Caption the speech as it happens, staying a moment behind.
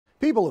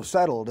People have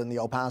settled in the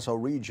El Paso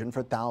region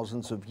for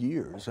thousands of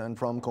years, and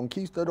from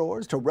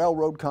conquistadors to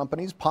railroad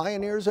companies,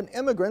 pioneers and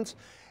immigrants,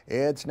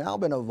 it's now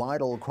been a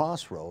vital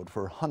crossroad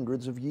for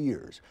hundreds of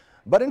years.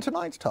 But in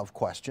tonight's Tough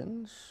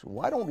Questions,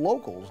 why don't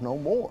locals know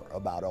more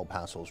about El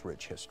Paso's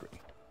rich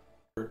history?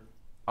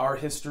 Our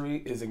history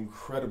is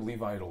incredibly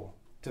vital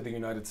to the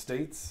United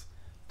States,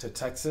 to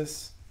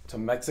Texas, to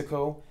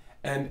Mexico,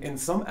 and in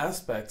some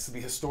aspects, the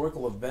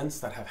historical events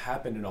that have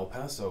happened in El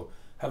Paso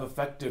have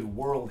affected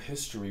world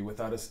history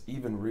without us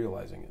even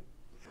realizing it.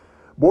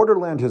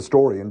 Borderland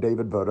historian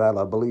David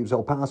Varela believes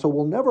El Paso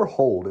will never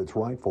hold its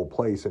rightful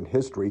place in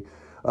history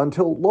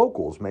until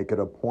locals make it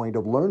a point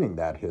of learning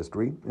that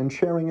history and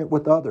sharing it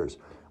with others,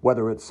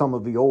 whether it's some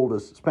of the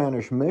oldest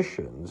Spanish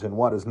missions in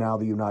what is now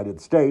the United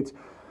States,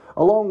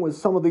 along with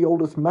some of the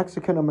oldest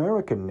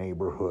Mexican-American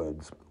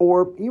neighborhoods,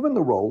 or even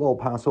the role El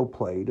Paso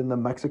played in the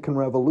Mexican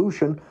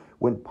Revolution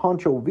when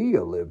Pancho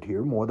Villa lived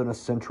here more than a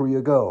century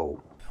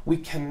ago. We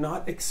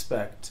cannot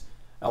expect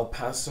El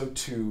Paso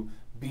to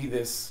be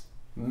this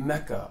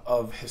mecca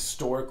of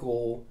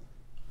historical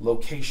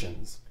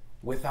locations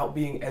without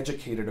being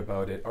educated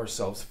about it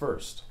ourselves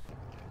first.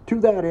 To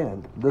that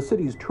end, the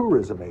city's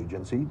tourism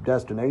agency,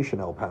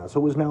 Destination El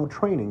Paso, is now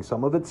training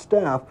some of its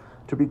staff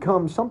to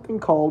become something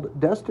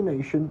called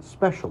destination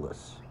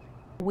specialists.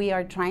 We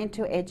are trying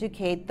to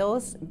educate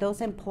those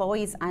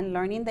employees on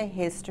learning the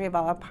history of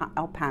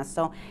El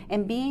Paso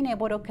and being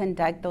able to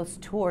conduct those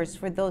tours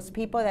for those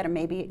people that are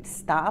maybe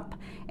stop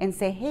and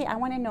say, hey, I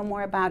want to know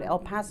more about El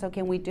Paso.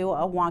 Can we do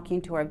a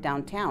walking tour of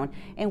downtown?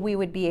 And we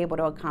would be able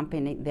to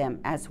accompany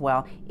them as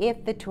well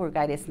if the tour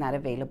guide is not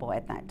available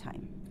at that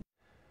time.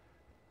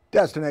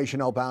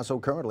 Destination El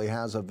Paso currently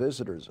has a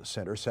visitors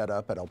center set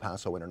up at El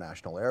Paso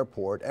International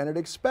Airport, and it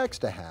expects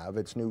to have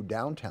its new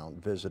downtown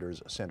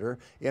visitors center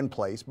in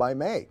place by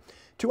May.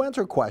 To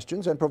answer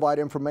questions and provide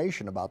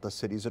information about the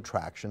city's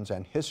attractions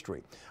and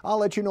history, I'll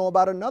let you know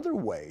about another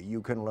way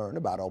you can learn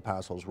about El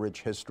Paso's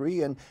rich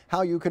history and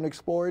how you can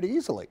explore it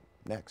easily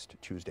next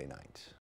Tuesday night.